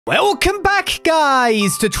Welcome back,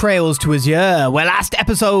 guys, to Trails to Azure, where last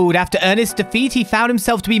episode, after Ernest's defeat, he found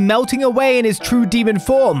himself to be melting away in his true demon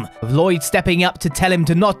form, with Lloyd stepping up to tell him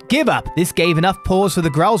to not give up. This gave enough pause for the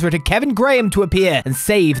Growlsra to Kevin Graham to appear and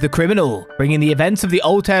save the criminal, bringing the events of the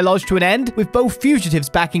Altair Lodge to an end, with both fugitives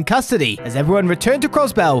back in custody, as everyone returned to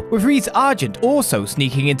Crossbell, with Reed's Argent also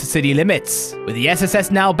sneaking into city limits. With the SSS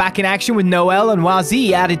now back in action with Noel and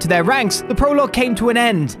Wazi added to their ranks, the prologue came to an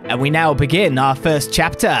end, and we now begin our first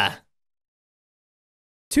chapter.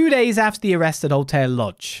 2 days after the arrest at Altair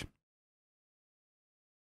Lodge.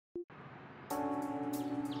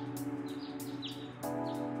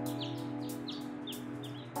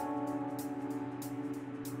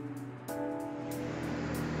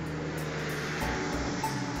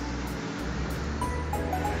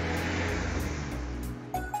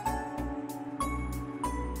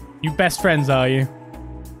 You best friends, are you?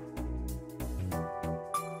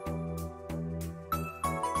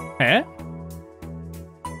 Eh?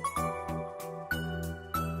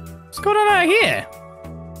 What's going on out here?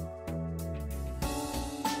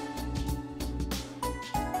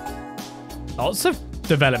 Lots of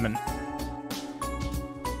development.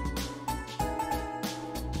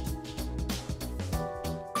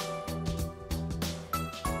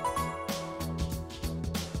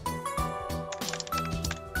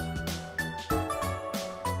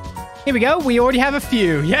 Here we go. We already have a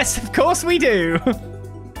few. Yes, of course we do.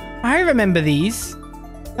 I remember these.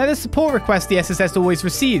 They're the support requests the SSS always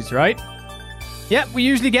receives, right? Yep, we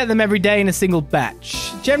usually get them every day in a single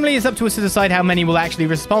batch. Generally, it's up to us to decide how many we'll actually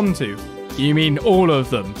respond to. You mean all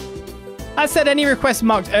of them? That said, any requests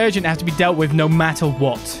marked urgent have to be dealt with no matter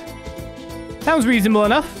what. Sounds reasonable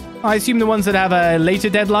enough. I assume the ones that have a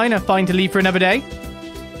later deadline are fine to leave for another day?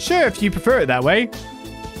 Sure, if you prefer it that way.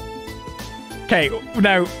 Okay,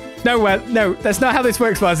 no, that's not how this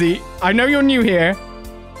works, Wazi. I know you're new here.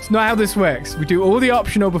 It's not how this works. We do all the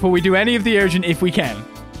optional before we do any of the urgent if we can.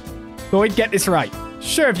 Lloyd, get this right.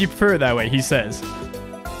 Sure, if you prefer it that way, he says.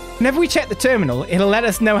 Whenever we check the terminal, it'll let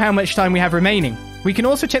us know how much time we have remaining. We can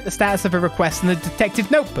also check the status of a request in the detective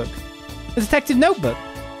notebook. The detective notebook?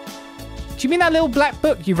 Do you mean that little black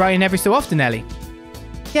book you write in every so often, Ellie?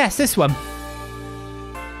 Yes, this one.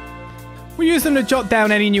 We use them to jot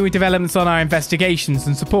down any new developments on our investigations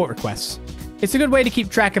and support requests. It's a good way to keep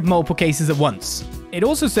track of multiple cases at once. It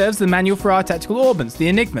also serves the manual for our tactical orbits, the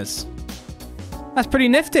Enigmas. That's pretty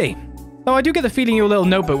nifty. Though I do get the feeling your little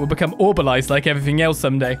notebook will become orbalized like everything else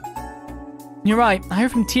someday. You're right, I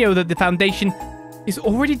heard from Tio that the Foundation is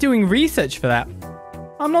already doing research for that.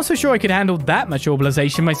 I'm not so sure I could handle that much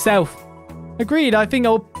orbalization myself. Agreed, I think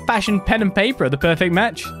old-fashioned pen and paper are the perfect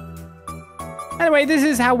match. Anyway, this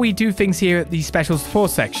is how we do things here at the Special Support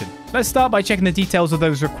section. Let's start by checking the details of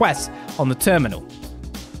those requests on the terminal.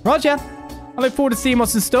 Roger. I look forward to seeing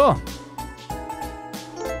what's in store.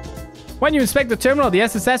 When you inspect the terminal of the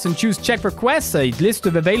SSS and choose Check Requests, a list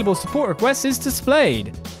of available support requests is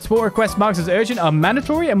displayed. Support requests marked as urgent are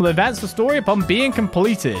mandatory and will advance the story upon being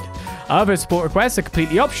completed. Other support requests are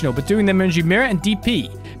completely optional, but doing them earns you Mirror and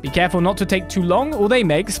DP. Be careful not to take too long or they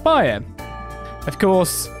may expire. Of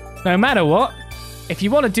course, no matter what, if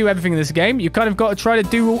you want to do everything in this game, you kind of got to try to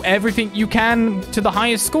do everything you can to the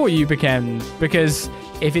highest score you can, because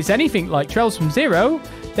if it's anything like Trails from Zero,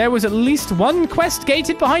 there was at least one quest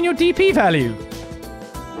gated behind your DP value.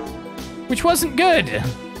 Which wasn't good.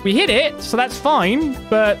 We hit it, so that's fine,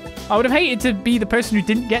 but I would have hated to be the person who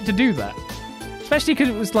didn't get to do that. Especially because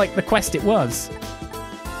it was like the quest it was.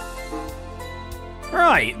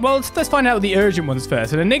 Right, well, let's find out the urgent ones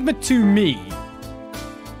first. An Enigma to me.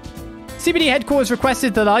 CBD headquarters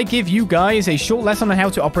requested that I give you guys a short lesson on how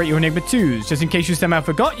to operate your Enigma 2s. Just in case you somehow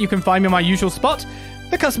forgot, you can find me on my usual spot,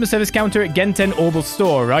 the customer service counter at Genten Orbal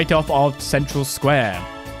Store, right off of Central Square.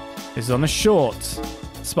 This is on a short.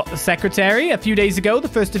 Spot the secretary. A few days ago, the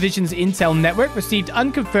 1st Division's Intel network received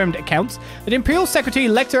unconfirmed accounts that Imperial Secretary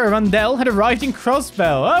Lecter Arundel had arrived in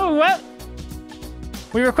Crossbell. Oh, well.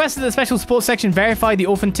 We requested that the Special Support section verify the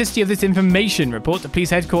authenticity of this information. Report to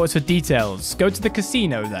police headquarters for details. Go to the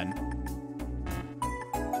casino, then.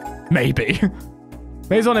 Maybe.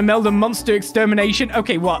 Based on Imelda monster extermination.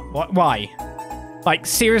 Okay, what? Why? Like,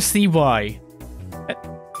 seriously, why?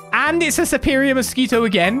 And it's a superior mosquito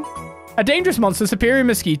again. A dangerous monster, superior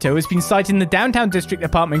mosquito, has been sighted in the downtown district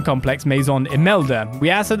apartment complex Maison Imelda. We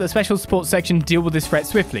ask that the Special Support section deal with this threat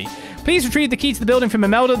swiftly. Please retrieve the key to the building from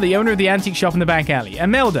Imelda, the owner of the antique shop in the back alley.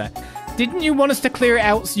 Imelda, didn't you want us to clear it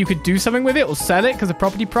out so you could do something with it or sell it because of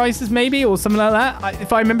property prices maybe or something like that,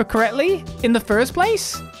 if I remember correctly, in the first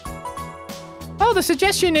place? Oh, the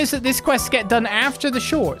suggestion is that this quest get done after the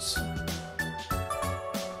shorts.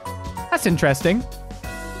 That's interesting.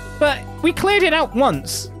 But we cleared it out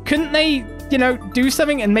once. Couldn't they, you know, do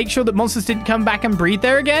something and make sure that monsters didn't come back and breed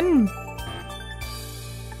there again?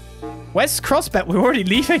 West Crossbell, we're already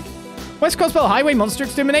leaving. West Crossbell Highway Monster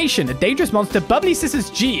Extermination. A dangerous monster, Bubbly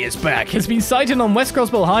Sisters G, is back. Has been sighted on West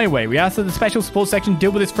Crossbell Highway. We ask that the special support section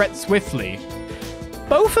deal with this threat swiftly.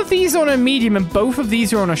 Both of these are on a medium and both of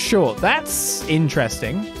these are on a short. That's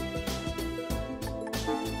interesting.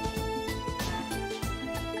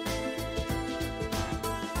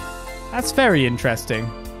 That's very interesting.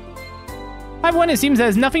 Hi everyone, it seems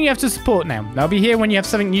there's nothing you have to support now. I'll be here when you have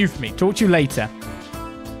something new for me. Talk to you later.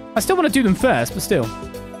 I still want to do them first, but still.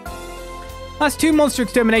 That's 2 monster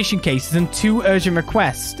extermination cases and 2 urgent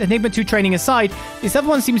requests. Enigma 2 training aside, this other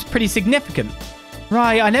one seems pretty significant.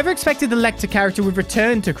 Right, I never expected the Lecter character would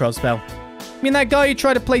return to Crossbell. I mean, that guy who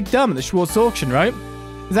tried to play dumb at the Schwartz auction, right?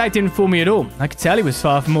 That didn't fool me at all. I could tell he was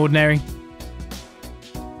far from ordinary.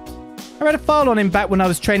 I read a file on him back when I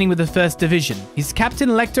was training with the 1st Division. He's Captain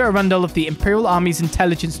Lecter Arundel of the Imperial Army's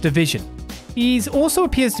Intelligence Division. He also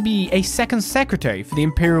appears to be a 2nd Secretary for the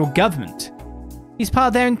Imperial Government. He's part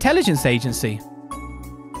of their intelligence agency.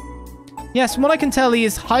 Yes, from what I can tell, he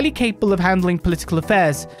is highly capable of handling political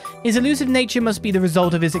affairs. His elusive nature must be the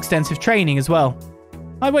result of his extensive training as well.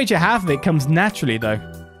 I wager half of it comes naturally, though.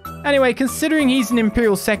 Anyway, considering he's an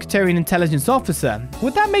Imperial Secretary and Intelligence Officer,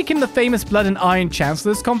 would that make him the famous Blood and Iron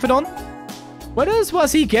Chancellor's confidant? Where does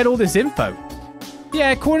Wazzy get all this info?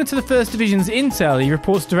 Yeah, according to the 1st Division's intel, he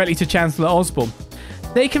reports directly to Chancellor Osborne.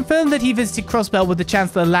 They confirmed that he visited Crossbell with the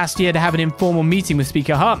Chancellor last year to have an informal meeting with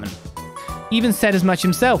Speaker Hartman. He even said as much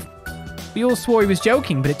himself. We all swore he was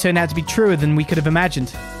joking, but it turned out to be truer than we could have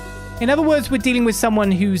imagined. In other words, we're dealing with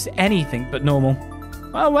someone who's anything but normal.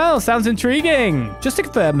 Well, sounds intriguing. Just to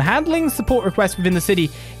confirm, handling support requests within the city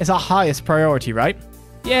is our highest priority, right?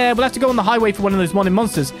 Yeah, we'll have to go on the highway for one of those wanted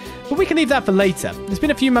monsters, but we can leave that for later. It's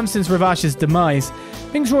been a few months since Ravash's demise.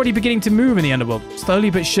 Things are already beginning to move in the underworld,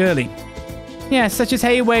 slowly but surely. Yeah, such as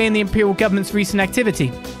Hayway and the Imperial Government's recent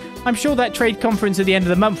activity. I'm sure that trade conference at the end of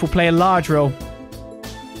the month will play a large role.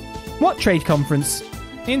 What trade conference?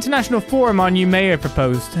 The International Forum our new mayor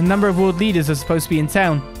proposed. A number of world leaders are supposed to be in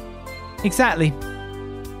town. Exactly.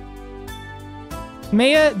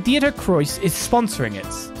 Mayor Dieter Kreuss is sponsoring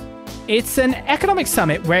it. It's an economic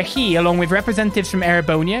summit where he, along with representatives from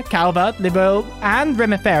Erebonia, Calvard, Liberal, and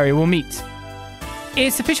Remiferia will meet.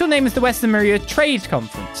 Its official name is the Western Maria Trade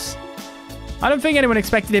Conference. I don't think anyone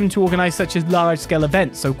expected him to organize such a large-scale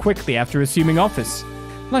event so quickly after assuming office.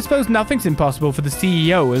 And I suppose nothing's impossible for the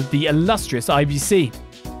CEO of the illustrious IBC.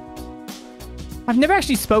 I've never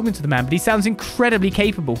actually spoken to the man, but he sounds incredibly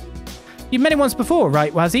capable. You've met him once before,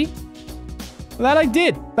 right, Wazzy? Well, that I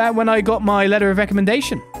did, back when I got my letter of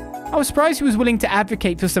recommendation. I was surprised he was willing to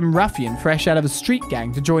advocate for some ruffian fresh out of a street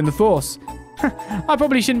gang to join the force. I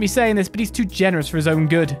probably shouldn't be saying this, but he's too generous for his own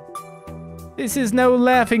good. This is no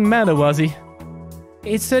laughing matter, Wazzy.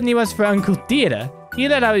 It certainly was for Uncle Dieter. He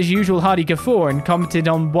let out his usual hearty guffaw and commented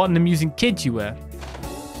on what an amusing kid you were.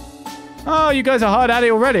 Oh, you guys are hard at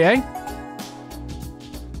it already, eh?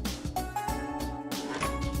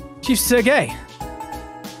 Chief Sergei.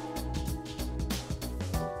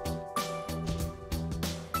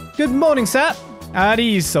 Good morning, sir. At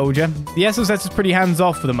ease, soldier. The SOS is pretty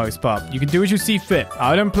hands-off for the most part. You can do as you see fit.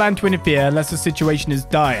 I don't plan to interfere unless the situation is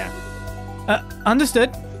dire.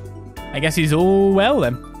 Understood. I guess he's all well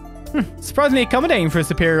then. Surprisingly accommodating for a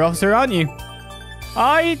superior officer, aren't you?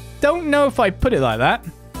 I don't know if I'd put it like that.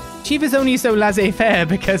 Chief is only so laissez-faire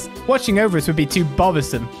because watching over us would be too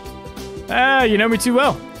bothersome. You know me too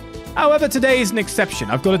well. However, today is an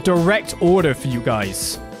exception. I've got a direct order for you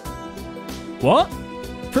guys. What?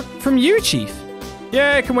 From you, Chief?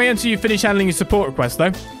 Yeah, I can wait until you finish handling your support request,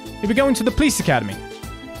 though. You'll be going to the police academy.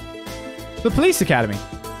 The police academy?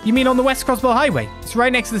 You mean on the West Crossbell Highway? It's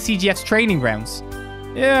right next to the CGF's training grounds.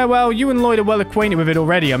 Yeah, well, you and Lloyd are well acquainted with it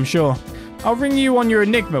already, I'm sure. I'll ring you on your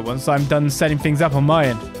Enigma once I'm done setting things up on my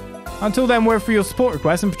end. Until then, work for your support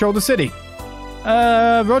request and patrol the city.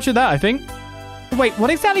 Roger that, I think. Wait, what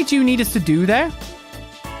exactly do you need us to do there?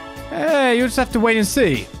 You'll just have to wait and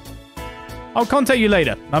see. I'll contact you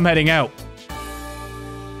later. I'm heading out.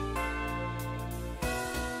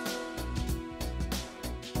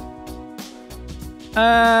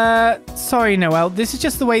 Sorry, Noel. This is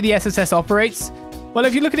just the way the SSS operates. Well,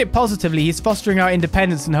 if you look at it positively, he's fostering our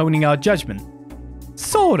independence and honing our judgment.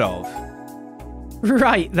 Sort of.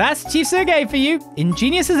 Right, that's Chief Sergei for you.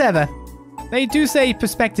 Ingenious as ever. They do say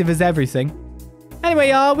perspective is everything.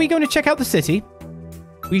 Anyway, are we going to check out the city?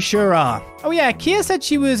 We sure are. Oh yeah, Kia said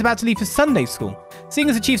she was about to leave for Sunday school. Seeing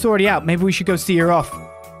as the Chief's already out, maybe we should go see her off.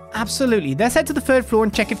 Absolutely. Let's head to the 3rd floor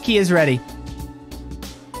and check if Kia's ready.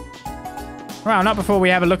 Well, not before we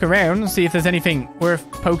have a look around, see if there's anything worth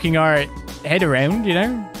poking our head around, you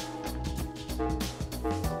know?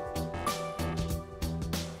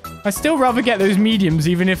 I still rather get those mediums,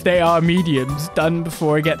 even if they are mediums, done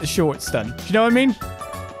before I get the shorts done. Do you know what I mean?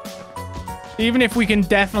 Even if we can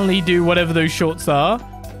definitely do whatever those shorts are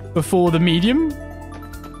before the medium.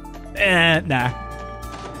 Nah.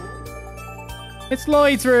 It's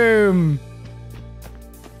Lloyd's room.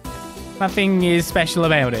 Nothing is special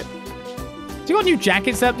about it. Has he got new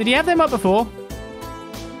jackets up? Did he have them up before?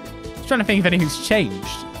 Just trying to think if anything's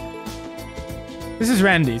changed. This is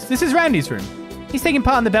Randy's. This is Randy's room. He's taking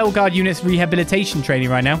part in the Bell Guard unit's rehabilitation training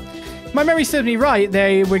right now. If my memory serves me right,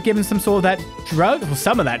 they were given some sort of that drug, or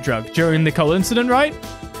some of that drug, during the coal incident, right?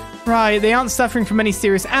 Right, they aren't suffering from any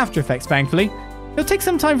serious after effects, thankfully. It'll take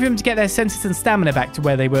some time for them to get their senses and stamina back to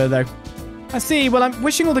where they were, though. I see. Well, I'm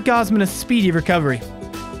wishing all the guardsmen a speedy recovery.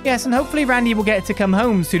 Yes, and hopefully Randy will get to come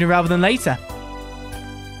home sooner rather than later.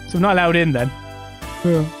 So I'm not allowed in, then.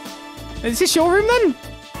 Is this your room, then?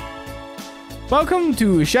 Welcome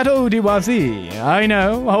to Chateau de Oisy. I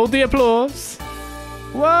know. Hold the applause.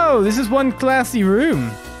 Whoa, this is one classy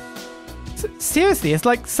room. Seriously, it's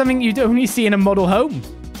like something you'd only see in a model home.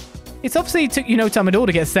 It's obviously took you no time at all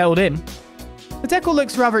to get settled in. The decor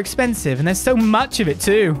looks rather expensive, and there's so much of it,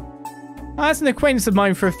 too. I asked an acquaintance of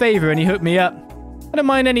mine for a favor, and he hooked me up. I don't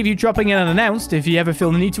mind any of you dropping in unannounced if you ever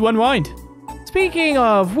feel the need to unwind. Speaking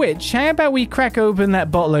of which, how about we crack open that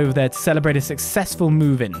bottle over there to celebrate a successful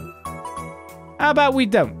move-in? How about we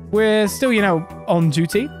don't? We're still, you know, on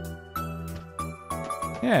duty.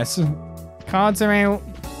 Yes. Cards are out.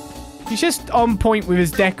 He's just on point with his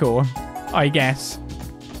decor, I guess.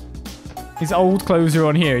 His old clothes are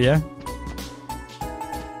on here, yeah?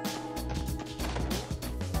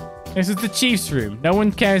 This is the chief's room. No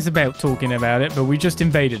one cares about talking about it, but we just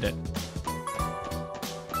invaded it.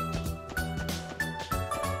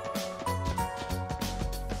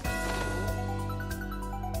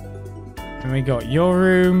 And we got your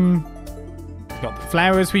room. Got the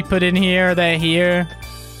flowers we put in here. They're here.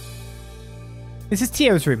 This is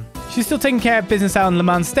Tio's room. She's still taking care of business out in Le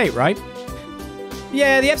Mans State, right?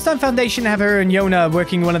 Yeah, the Epstein Foundation have her and Yona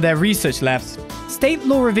working in one of their research labs. State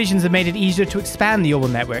law revisions have made it easier to expand the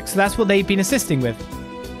Orbital network, so that's what they've been assisting with.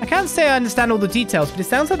 I can't say I understand all the details, but it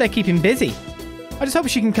sounds like they're keeping busy. I just hope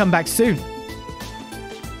she can come back soon.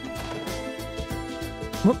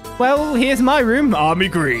 Well, here's my room. Army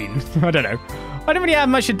green. I don't know. I don't really have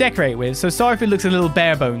much to decorate with, so sorry if it looks a little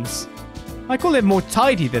bare bones. I call it more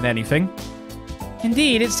tidy than anything.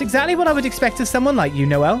 Indeed, it's exactly what I would expect of someone like you,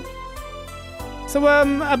 Noelle. So,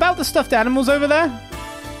 about the stuffed animals over there?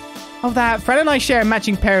 Oh, that. Fred and I share a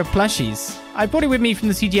matching pair of plushies. I brought it with me from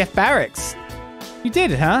the CGF barracks. You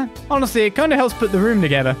did, huh? Honestly, it kind of helps put the room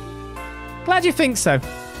together. Glad you think so.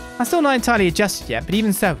 I'm still not entirely adjusted yet, but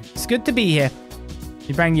even so, it's good to be here.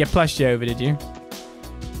 You brought your plushie over, did you?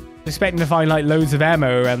 Expecting to find, like, loads of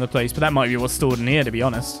ammo around the place, but that might be what's stored in here, to be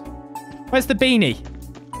honest. Where's the beanie?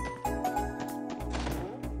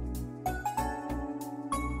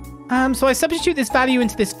 So I substitute this value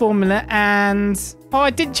into this formula and... Oh, I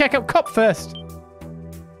didn't check out cop first.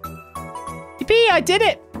 Yippee, I did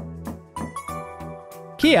it.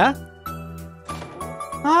 Kia?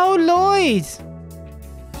 Oh, Lloyd.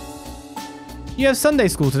 You have Sunday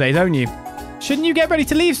school today, don't you? Shouldn't you get ready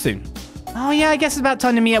to leave soon? Oh, yeah, I guess it's about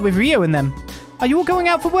time to meet up with Rio and them. Are you all going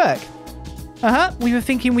out for work? Uh-huh, we were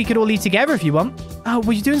thinking we could all eat together if you want. Oh,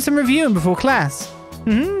 were you doing some reviewing before class?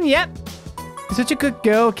 Yep. You're such a good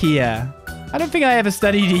girl, Kia. I don't think I ever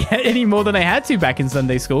studied any more than I had to back in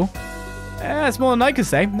Sunday school. That's more than I could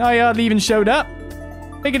say. I hardly even showed up.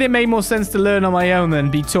 Figured it made more sense to learn on my own than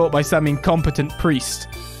be taught by some incompetent priest.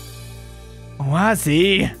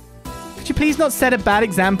 Wazi. Could you please not set a bad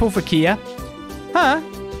example for Kia? Huh?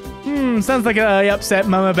 Sounds like I upset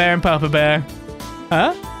Mama Bear and Papa Bear.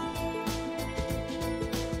 Huh?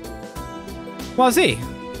 Wazi,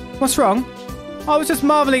 what's wrong? I was just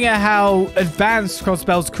marveling at how advanced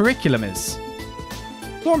Crossbell's curriculum is.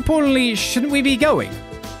 More importantly, shouldn't we be going?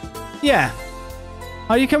 Yeah.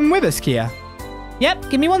 Are you coming with us, Kia? Yep,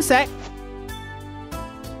 give me one sec.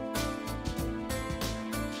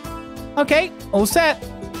 Okay, all set.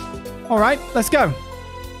 Alright, let's go.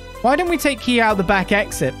 Why don't we take Kia out the back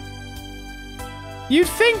exit? You'd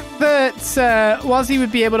think that Wazi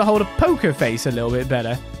would be able to hold a poker face a little bit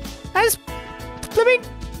better. As flipping...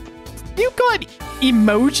 You got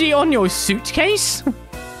emoji on your suitcase?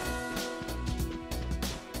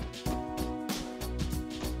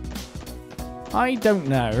 I don't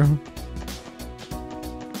know.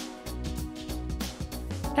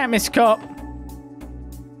 Can't miss cop.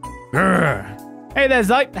 Grr. Hey there,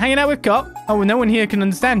 Zeit. Hanging out with Cop? Oh, well, no one here can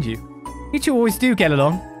understand you. You two always do get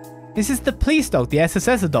along. This is the police dog the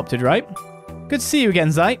SSS adopted, right? Good to see you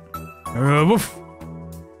again, Zeit. Woof.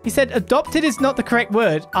 He said adopted is not the correct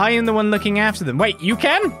word. I am the one looking after them. Wait, you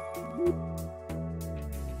can?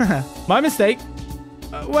 My mistake.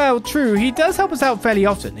 Well, true. He does help us out fairly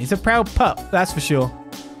often. He's a proud pup, that's for sure.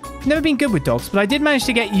 I've never been good with dogs, but I did manage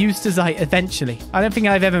to get used to Zeit eventually. I don't think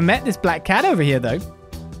I've ever met this black cat over here, though.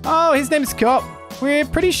 Oh, his name's Cop. We're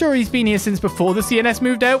pretty sure he's been here since before the CNS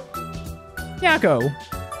moved out. Yago.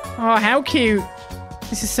 Oh, how cute.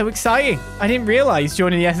 This is so exciting. I didn't realize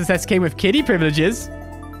joining the SSS came with kitty privileges.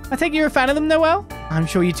 I take you're a fan of them, Noel? I'm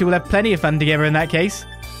sure you two will have plenty of fun together in that case.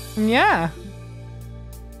 Yeah.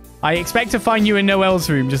 I expect to find you in Noel's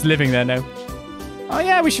room, just living there now. Oh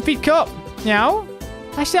yeah, we should feed Cop. Meow?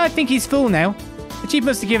 Actually, I think he's full now. The chief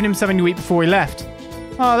must have given him something to eat before he left.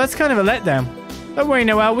 Oh, that's kind of a letdown. Don't worry,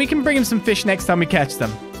 Noel. We can bring him some fish next time we catch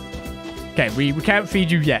them. Okay, we can't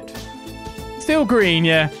feed you yet. Still green,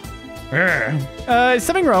 yeah. Is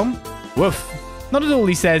something wrong? Woof. Not at all,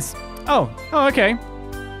 he says. Oh, okay.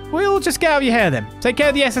 We'll just get out of your hair then. Take care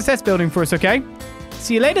of the SSS building for us, okay?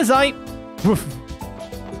 See you later, Zeit. Woof.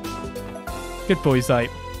 Good boy, Zeit.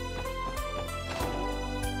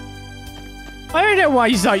 I don't know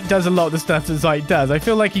why Zeit does a lot of the stuff that Zeit does. I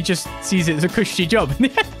feel like he just sees it as a cushy job in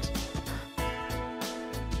the end.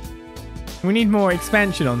 We need more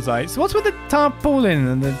expansion on Zeit. So what's with the tarpaulin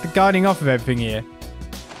and the guarding off of everything here?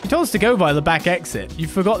 You told us to go via the back exit. You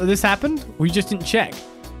forgot that this happened? Or you just didn't check?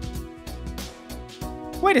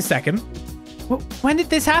 Wait a second. When did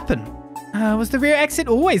this happen? Was the rear exit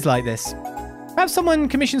always like this? Perhaps someone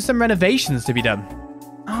commissioned some renovations to be done.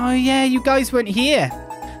 Oh yeah, you guys weren't here.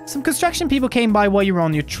 Some construction people came by while you were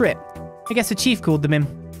on your trip. I guess the chief called them in.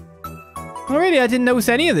 Oh really, I didn't notice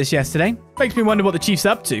any of this yesterday. Makes me wonder what the chief's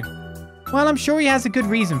up to. Well, I'm sure he has a good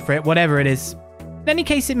reason for it, whatever it is. In any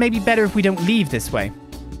case, it may be better if we don't leave this way.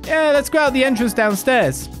 Yeah, let's go out the entrance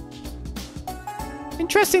downstairs.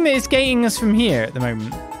 Interesting that it's gating us from here at the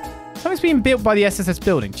moment. Something's being built by the SSS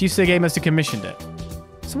building. Chief Sergei must have commissioned it.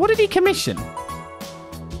 So what did he commission?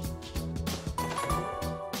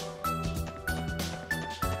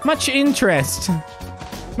 Much interest.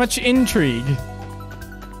 Much intrigue.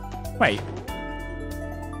 Wait.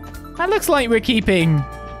 That looks like we're keeping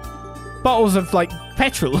bottles of, like,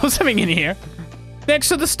 petrol or something in here. Next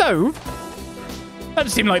to the stove? That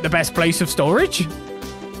doesn't seem like the best place of storage.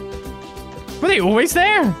 Were they always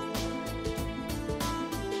there?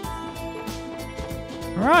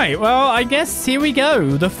 Right, well, I guess here we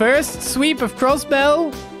go. The first sweep of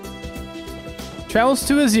Crossbell. Travels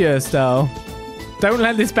to Azure style. Don't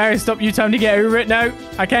let this barrier stop you. Time to get over it. No,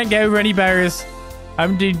 I can't get over any barriers.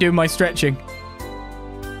 I'm doing my stretching.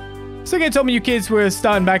 Sergei told me you kids were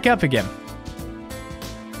starting back up again.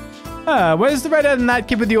 Where's the redhead and that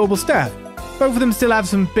kid with the orbital staff? Both of them still have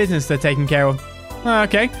some business they're taking care of.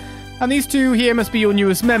 Okay. And these two here must be your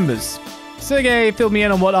newest members. Sergei filled me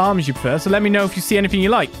in on what arms you prefer, so let me know if you see anything you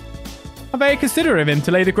like. I'm very considerate of him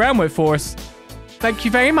to lay the groundwork for us. Thank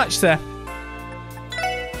you very much, sir.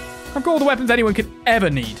 I've got all the weapons anyone could ever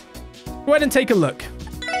need. Go ahead and take a look.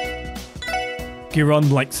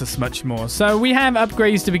 Giron likes us much more. So we have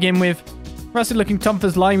upgrades to begin with. Rusted looking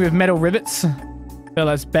tonfas lined with metal rivets. I feel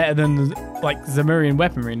that's better than, like, Zamurian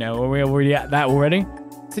weaponry now. Are we already at that already?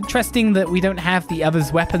 It's interesting that we don't have the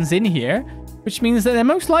others' weapons in here, which means that they're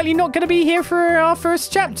most likely not going to be here for our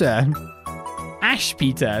first chapter. Ash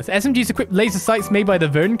Peter. So SMG's equipped laser sights made by the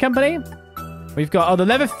Vern Company. We've got the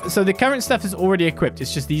leather. So the current stuff is already equipped.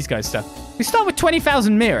 It's just these guys' stuff. We start with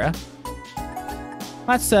 20,000 mirror.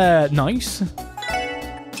 That's nice.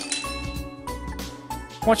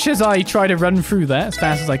 Watch as I try to run through that as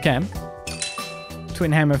fast as I can.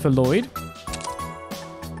 Twin hammer for Lloyd.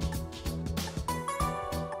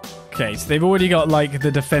 Okay, so they've already got, like,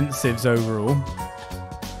 the defensives overall.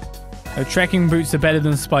 So trekking boots are better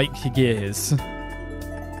than spiked gears.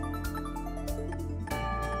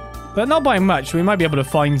 But not by much. We might be able to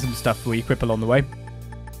find some stuff we equip along the way.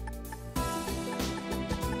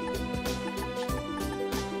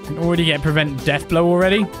 Can already get prevent death blow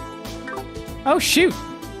already. Oh, shoot.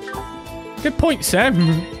 Good point, sir.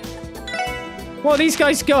 What have these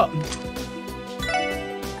guys got?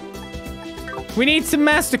 We need some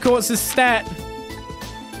Master Quartz as stat.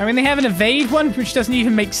 I mean, they have an evade one, which doesn't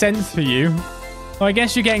even make sense for you. Well, I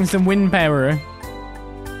guess you're getting some wind power.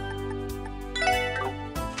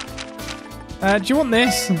 Do you want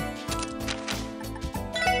this?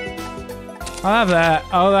 I'll have that.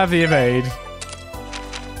 I'll have the evade.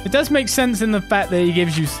 It does make sense in the fact that he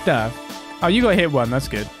gives you stuff. Oh, you got hit one. That's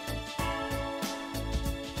good.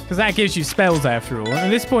 Because that gives you spells after all. At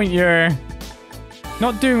this point, you're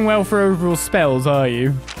not doing well for overall spells, are you?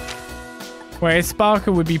 Whereas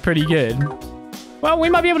Sparkle would be pretty good. Well, we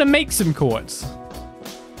might be able to make some quartz.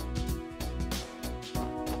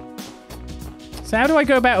 So how do I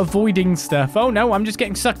go about avoiding stuff? Oh no, I'm just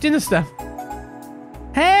getting sucked into stuff.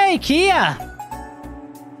 Hey, Kia!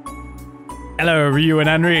 Hello, Ryu and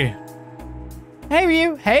Henry. Hey,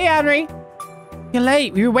 Ryu. Hey, Henry. You're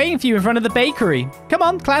late. We were waiting for you in front of the bakery. Come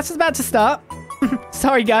on, class is about to start.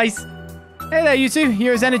 Sorry, guys. Hey there, you two.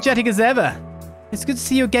 You're as energetic as ever. It's good to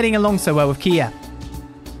see you're getting along so well with Kia.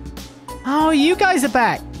 Oh, you guys are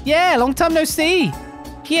back. Yeah, long time no see.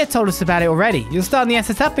 Kia told us about it already. You're starting the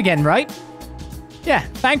SS up again, right? Yeah,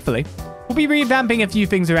 thankfully. We'll be revamping a few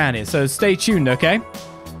things around here, so stay tuned, okay?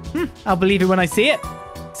 I'll believe it when I see it.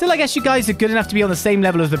 Still, I guess you guys are good enough to be on the same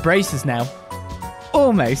level as the braces now.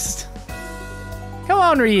 Almost. Come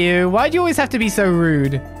on, Ryu. Why'd you always have to be so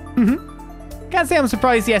rude? Can't say I'm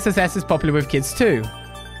surprised the SSS is popular with kids too.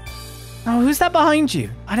 Oh, who's that behind you?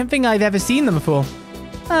 I don't think I've ever seen them before.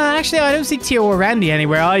 Actually, I don't see Tio or Randy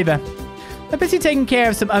anywhere either. They're busy taking care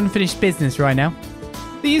of some unfinished business right now.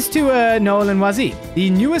 These two are Noel and Wazi,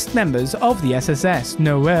 the newest members of the SSS.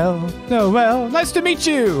 Noel, nice to meet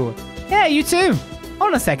you. Yeah, you too.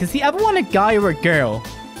 Hold on a sec, is the other one a guy or a girl?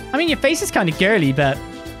 I mean, your face is kind of girly, but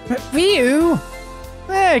Ryu?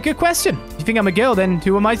 Hey, good question. If you think I'm a girl, then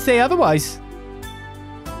who am I to say otherwise?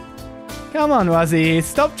 Come on, Wazi.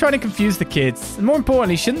 Stop trying to confuse the kids. And more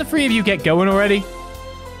importantly, shouldn't the three of you get going already?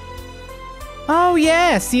 Oh,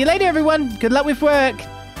 yeah. See you later, everyone. Good luck with work.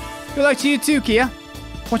 Good luck to you too, Kia.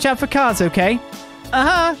 Watch out for cars, okay?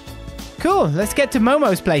 Uh-huh. Cool. Let's get to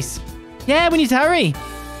Momo's place. Yeah, we need to hurry.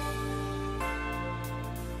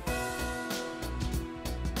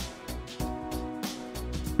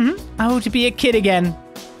 Oh, to be a kid again.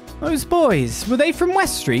 Those boys, were they from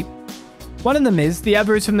West Street? One of them is, the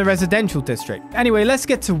other is from the residential district. Anyway, let's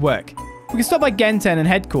get to work. We can stop by Genten and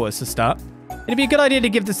headquarters to start. It'd be a good idea to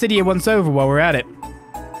give the city a once-over while we're at it.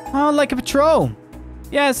 Oh, like a patrol.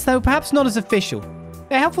 Yes, though perhaps not as official.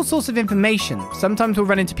 They're a helpful source of information. Sometimes we'll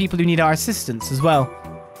run into people who need our assistance as well.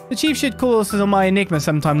 The chief should call us on my Enigma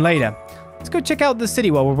sometime later. Let's go check out the city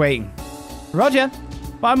while we're waiting. Roger.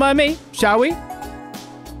 Bye by me, shall we?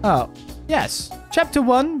 Oh, yes. Chapter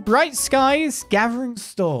 1, Bright Skies, Gathering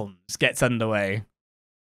Storms gets underway.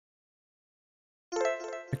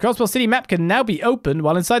 The Crossbell City map can now be opened.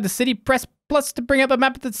 While inside the city, press plus to bring up a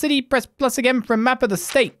map of the city. Press plus again for a map of the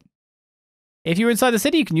state. If you're inside the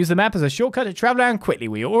city, you can use the map as a shortcut to travel around quickly.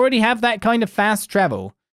 We already have that kind of fast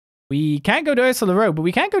travel. We can't go to Ursula Road, but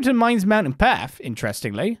we can't go to Mines Mountain Path,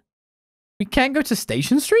 interestingly. We can't go to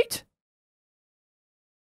Station Street?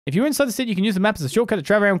 If you're inside the city, you can use the map as a shortcut to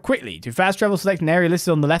travel around quickly. To fast travel, select an area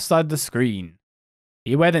listed on the left side of the screen.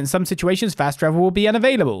 Be aware that in some situations, fast travel will be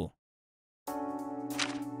unavailable.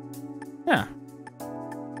 Huh.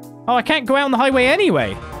 Oh, I can't go out on the highway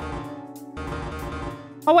anyway.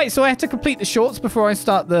 Oh, wait, so I have to complete the shorts before I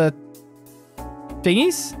start the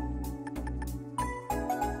thingies?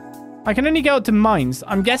 I can only go out to Mines.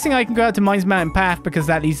 I'm guessing I can go out to Mines Mountain Path because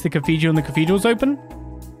that leads to the cathedral and the cathedral's open.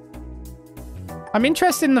 I'm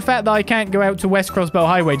interested in the fact that I can't go out to West Crossbell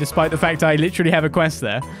Highway despite the fact I literally have a quest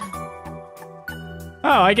there. Oh,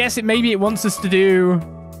 I guess maybe it wants us to do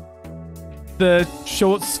the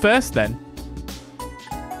shorts first then.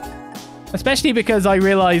 Especially because I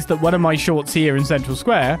realized that one of my shorts here in Central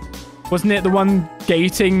Square, wasn't it the one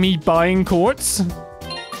gating me buying quartz?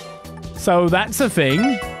 So that's a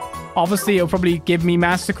thing. Obviously, it'll probably give me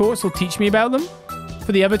master quartz or teach me about them.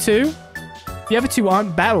 For the other two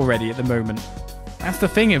aren't battle ready at the moment. That's the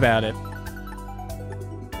thing about it.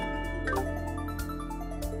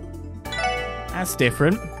 That's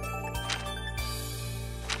different.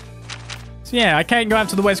 So yeah, I can't go out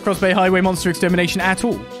to the West Crossbay Highway Monster Extermination at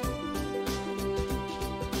all.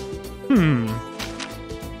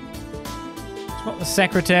 Spot the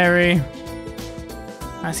secretary.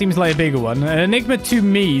 That seems like a bigger one. Enigma to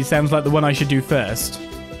me sounds like the one I should do first.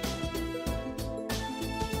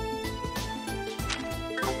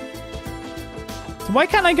 So why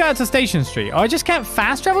can't I go out to Station Street? Oh, I just can't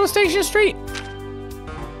fast travel to Station Street?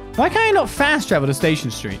 Why can't I not fast travel to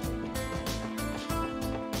Station Street?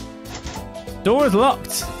 Door is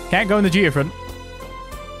locked. Can't go in the geofront.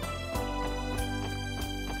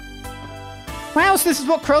 Wow, so this is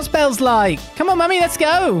what Crossbell's like. Come on, Mummy, let's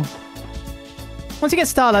go. Once you get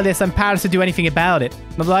started like this, I'm powerless to do anything about it.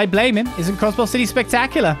 Not that I blame him. Isn't Crossbell City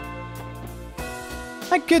spectacular?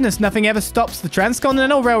 Thank goodness nothing ever stops the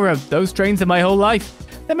Transcontinental Railroad. Those trains are my whole life.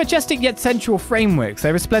 They're majestic yet sensual frameworks.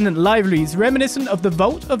 Their resplendent liveries reminiscent of the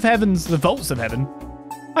vaults of heaven.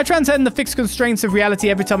 I transcend the fixed constraints of reality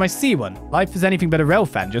every time I see one. Life as anything but a rail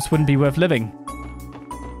fan just wouldn't be worth living.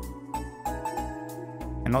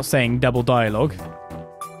 I'm not saying double dialogue.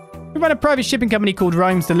 We run a private shipping company called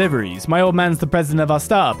Rhymes Deliveries. My old man's the president of our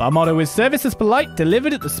startup. Our motto is service is polite,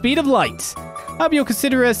 delivered at the speed of light. I hope you'll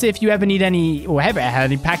consider us if you ever need any, or ever had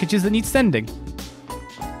any packages that need sending.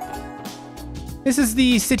 This is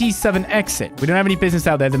the city southern exit. We don't have any business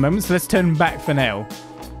out there at the moment, so let's turn back for now.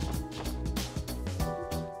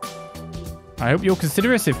 I hope you'll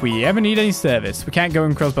consider us if we ever need any service. We can't go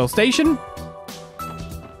in Crossbell Station.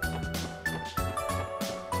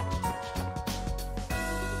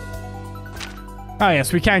 Oh,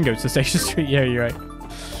 yes, we can go to Station Street. Yeah, you're right.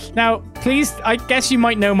 Now, please, I guess you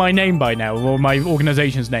might know my name by now, or my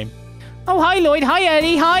organization's name. Oh, hi, Lloyd. Hi,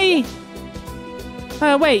 Eddie. Hi.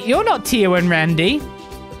 Wait, you're not Tio and Randy.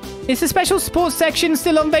 Is the special sports section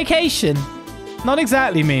still on vacation? Not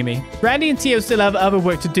exactly, Mimi. Randy and Tio still have other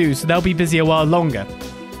work to do, so they'll be busy a while longer.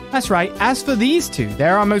 That's right. As for these two,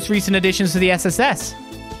 they're our most recent additions to the SSS.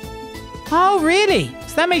 Oh, really?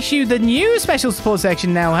 So that makes you the new special sports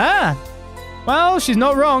section now, huh? Well, she's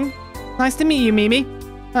not wrong. Nice to meet you, Mimi.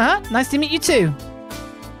 Nice to meet you too.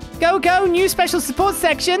 Go, go, new special support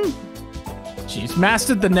section. She's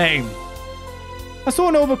mastered the name. I saw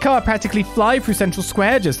an orbital car practically fly through Central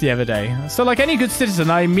Square just the other day. So like any good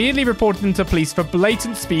citizen, I immediately reported them to police for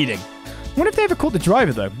blatant speeding. I wonder if they ever caught the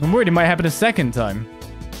driver, though. I'm worried it might happen a second time.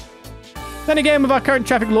 Then again, with our current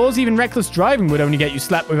traffic laws, even reckless driving would only get you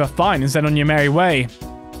slapped with a fine and sent on your merry way.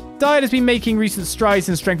 Diet has been making recent strides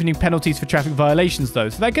in strengthening penalties for traffic violations, though,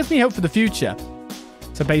 so that gives me hope for the future.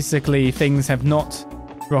 So basically, things have not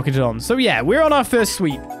rocketed on. So yeah, we're on our first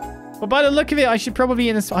sweep. But by the look of it, I should probably,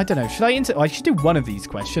 I don't know, I should do one of these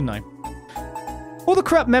quests, shouldn't I? All the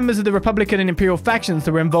corrupt members of the Republican and Imperial factions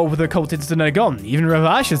that were involved with the cult incident are gone. Even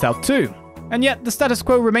Ravash is out too. And yet, the status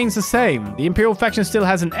quo remains the same. The Imperial faction still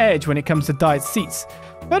has an edge when it comes to Diet's seats.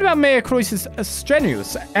 What about Mayor Croiss's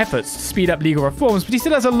strenuous efforts to speed up legal reforms, but he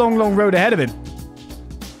still has a long, long road ahead of him.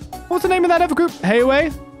 What's the name of that other group?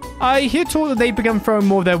 Hayaway? I hear talk that they've begun throwing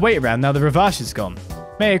more of their weight around now that Ravash is gone.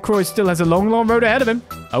 Mayor Croix still has a long, long road ahead of him.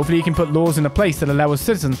 Hopefully he can put laws into place that allow us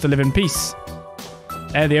citizens to live in peace.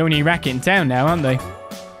 They're the only racket in town now, aren't they?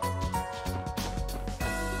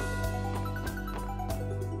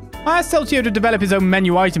 I asked Celtio to develop his own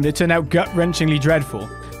menu item that turned out gut-wrenchingly dreadful.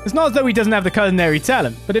 It's not as though he doesn't have the culinary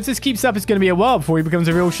talent, but if this keeps up, it's going to be a while before he becomes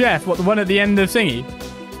a real chef. What, the one at the end of Thingy?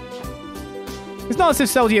 It's not as if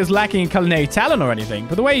Celtio's lacking in culinary talent or anything,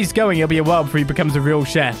 but the way he's going, it'll be a while before he becomes a real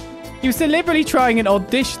chef. He was deliberately trying an odd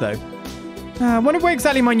dish, though. I wonder where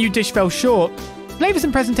exactly my new dish fell short. Flavors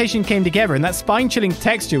and presentation came together, and that spine-chilling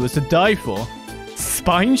texture was to die for.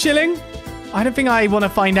 Spine-chilling? I don't think I want to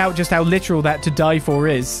find out just how literal that to die for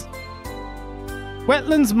is.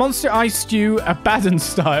 Wetlands Monster Ice Stew Abaddon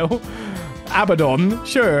style. Abaddon,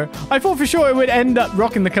 sure. I thought for sure it would end up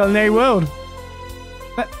rocking the culinary world.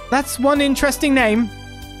 That's one interesting name.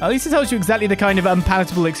 At least it tells you exactly the kind of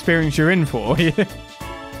unpalatable experience you're in for.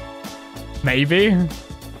 Maybe.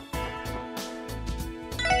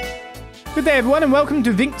 Good day, everyone, and welcome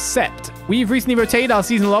to Vingt-Sept. We've recently rotated our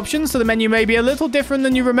seasonal options, so the menu may be a little different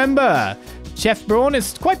than you remember. Chef Braun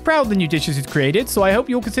is quite proud of the new dishes he's created, so I hope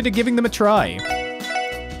you'll consider giving them a try.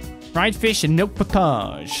 Fried fish and milk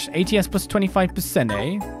potage. ATS plus 25%,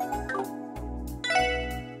 eh?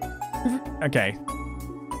 Okay.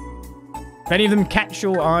 If any of them catch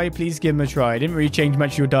your eye, please give them a try. Didn't really change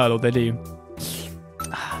much of your dialogue there, do you?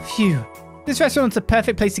 Phew. This restaurant's a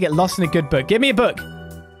perfect place to get lost in a good book. Give me a book.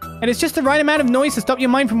 And it's just the right amount of noise to stop your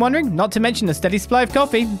mind from wandering, not to mention a steady supply of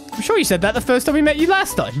coffee. I'm sure you said that the first time we met you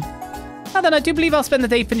last time. Now then, I do believe I'll spend the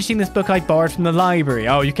day finishing this book I borrowed from the library.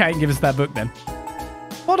 Oh, you can't give us that book then.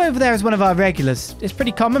 What over there is one of our regulars. It's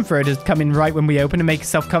pretty common for her to come in right when we open and make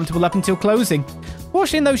herself comfortable up until closing.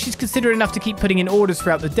 Fortunately, though, she's considerate enough to keep putting in orders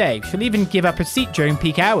throughout the day. She'll even give up her seat during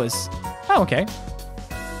peak hours. Oh, okay.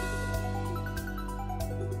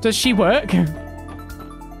 Does she work?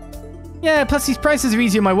 Yeah, plus these prices are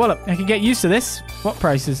easy on my wallet. I can get used to this. What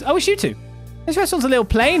prices? Oh, it's you two. This restaurant's a little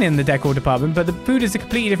plain in the decor department, but the food is a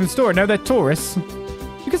completely different store. No, they're tourists.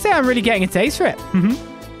 You could say I'm really getting a taste for it.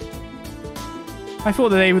 I thought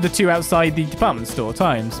that they were the two outside the department store,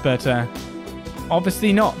 Times, but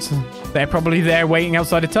obviously not. They're probably there waiting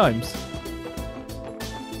outside of Times.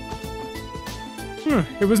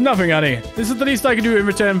 It was nothing, honey. This is the least I can do in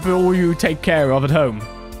return for all you take care of at home.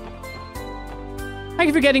 Thank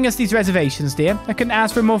you for getting us these reservations, dear. I couldn't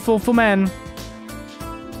ask for a more thoughtful man.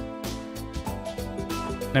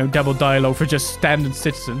 No double dialogue for just standard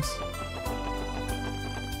citizens.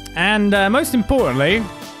 And most importantly,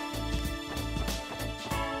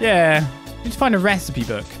 Yeah. Need to find a recipe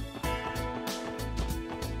book.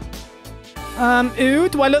 Ooh,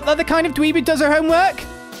 do I look like the kind of dweeb who does her homework?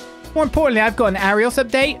 More importantly, I've got an Arios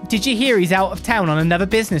update. Did you hear he's out of town on another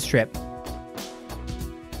business trip?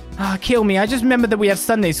 Ah, kill me. I just remembered that we have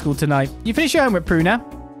Sunday school tonight. You finish your homework, Pruna?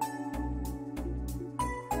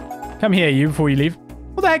 Come here, you, before you leave.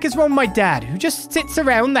 What the heck is wrong with my dad, who just sits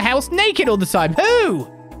around the house naked all the time? Who?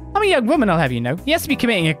 I'm a young woman, I'll have you know. He has to be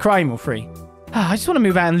committing a crime or free. I just want to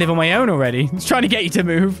move out and live on my own already. He's trying to get you to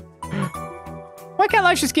move. Why can't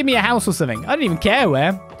life just give me a house or something? I don't even care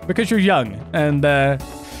where. Because you're young and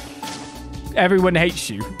everyone hates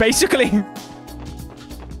you, basically.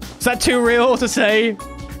 Is that too real to say?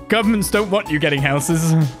 Governments don't want you getting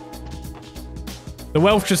houses. The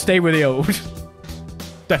Welsh just stay with the old.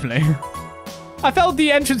 Definitely. I failed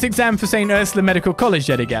the entrance exam for St. Ursula Medical College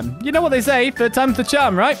yet again. You know what they say, third time's the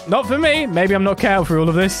charm, right? Not for me. Maybe I'm not cut out for all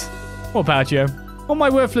of this. What about you? All my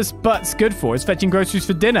worthless butt's good for is fetching groceries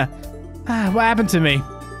for dinner. What happened to me?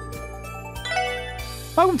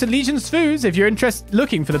 Welcome to Legion's Foods. If you're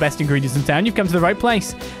looking for the best ingredients in town, you've come to the right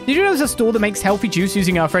place. Did you know there's a store that makes healthy juice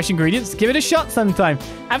using our fresh ingredients? Give it a shot sometime.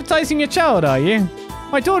 Advertising your child, are you?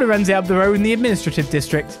 My daughter runs it up the road in the administrative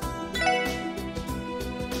district.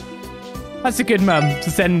 That's a good mum to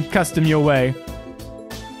send custom your way.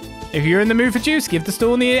 If you're in the mood for juice, give the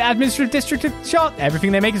store in the administrative district a shot.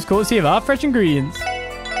 Everything they make is courtesy of our fresh ingredients.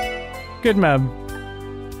 Good mum.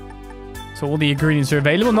 So all the ingredients are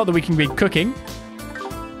available, not that we can be cooking.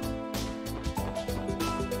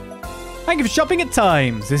 Thank you for shopping at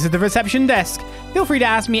Times. This is the reception desk. Feel free to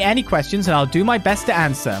ask me any questions and I'll do my best to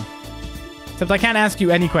answer. Except I can't ask you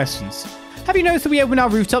any questions. Have you noticed that we opened our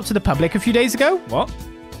rooftop to the public a few days ago? What?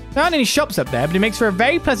 There aren't any shops up there, but it makes for a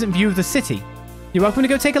very pleasant view of the city. You're welcome to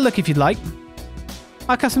go take a look if you'd like.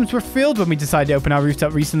 Our customers were thrilled when we decided to open our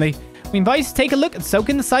rooftop recently. We invite you to take a look and soak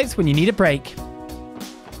in the sights when you need a break.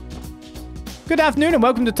 Good afternoon and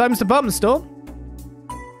welcome to Times Department Store.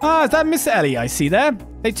 Ah, is that Miss Ellie I see there?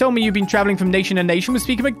 They told me you've been traveling from nation to nation with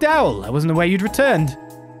Speaker McDowell. I wasn't aware you'd returned.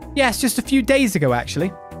 Yes, just a few days ago,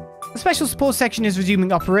 actually. The special support section is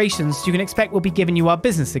resuming operations, so you can expect we'll be giving you our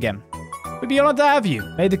business again. We'd be honored to have you.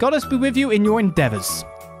 May the goddess be with you in your endeavors.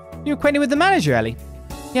 You're acquainted with the manager, Ellie?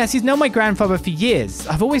 Yes, he's known my grandfather for years.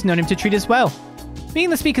 I've always known him to treat us well. Being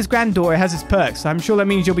the speaker's granddaughter has its perks. I'm sure that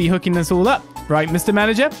means you'll be hooking us all up. Right, Mr.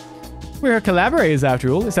 Manager? We're her collaborators,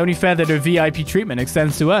 after all. It's only fair that her VIP treatment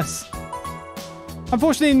extends to us.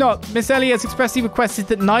 Unfortunately not. Miss Ellie has expressly requested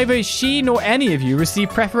that neither she nor any of you receive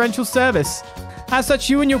preferential service. As such,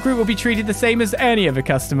 you and your group will be treated the same as any other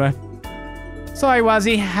customer. Sorry,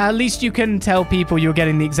 Wazzy. At least you can tell people you're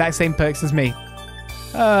getting the exact same perks as me.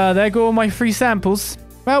 There go all my free samples.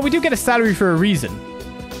 Well, we do get a salary for a reason.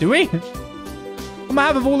 Do we? On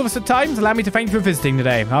behalf of all of us at Times, allow me to thank you for visiting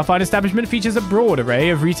today. Our fine establishment features a broad array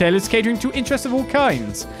of retailers catering to interests of all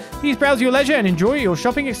kinds. Please browse your leisure and enjoy your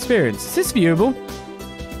shopping experience. Is this viewable?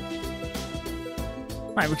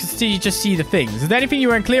 Right, we can just see the things. Is there anything you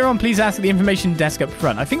weren't clear on? Please ask at the information desk up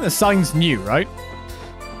front. I think the sign's new, right?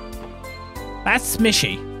 That's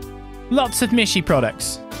Mishy. Lots of Mishy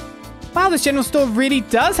products. Wow, this general store really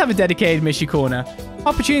does have a dedicated Mishy corner.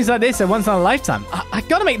 Opportunities like this are once in a lifetime. I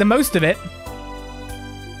gotta make the most of it.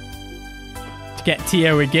 To get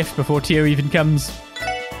Tio a gift before Tio even comes.